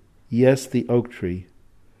tree. Yes, the oak tree.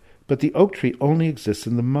 But the oak tree only exists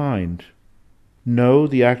in the mind. No,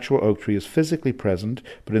 the actual oak tree is physically present,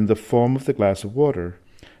 but in the form of the glass of water.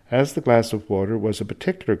 As the glass of water was a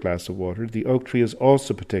particular glass of water, the oak tree is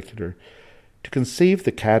also particular. To conceive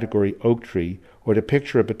the category oak tree, or to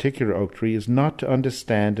picture a particular oak tree, is not to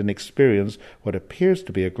understand and experience what appears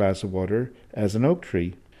to be a glass of water as an oak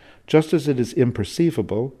tree. Just as it is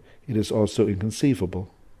imperceivable, it is also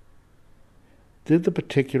inconceivable. Did the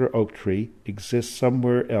particular oak tree exist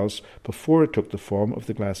somewhere else before it took the form of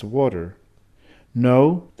the glass of water?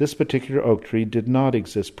 No, this particular oak tree did not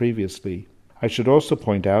exist previously. I should also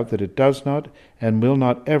point out that it does not and will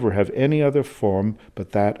not ever have any other form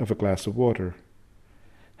but that of a glass of water.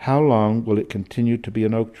 How long will it continue to be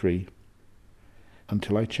an oak tree?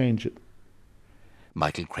 Until I change it.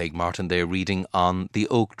 Michael Craig Martin there reading on The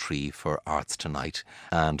Oak Tree for Arts Tonight.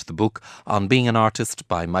 And the book On Being an Artist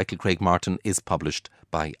by Michael Craig Martin is published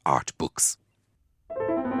by Art Books.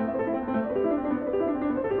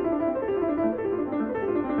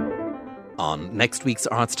 On next week's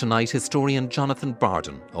Arts Tonight, historian Jonathan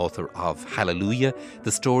Barden, author of Hallelujah,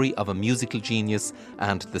 the story of a musical genius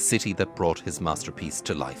and the city that brought his masterpiece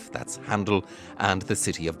to life. That's Handel and the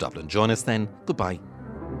City of Dublin. Join us then. Goodbye.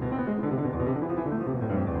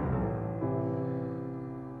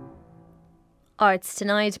 Arts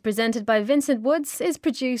Tonight, presented by Vincent Woods, is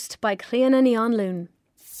produced by Clíodhna Ní Anluain.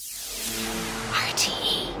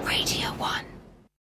 RTE Radio 1.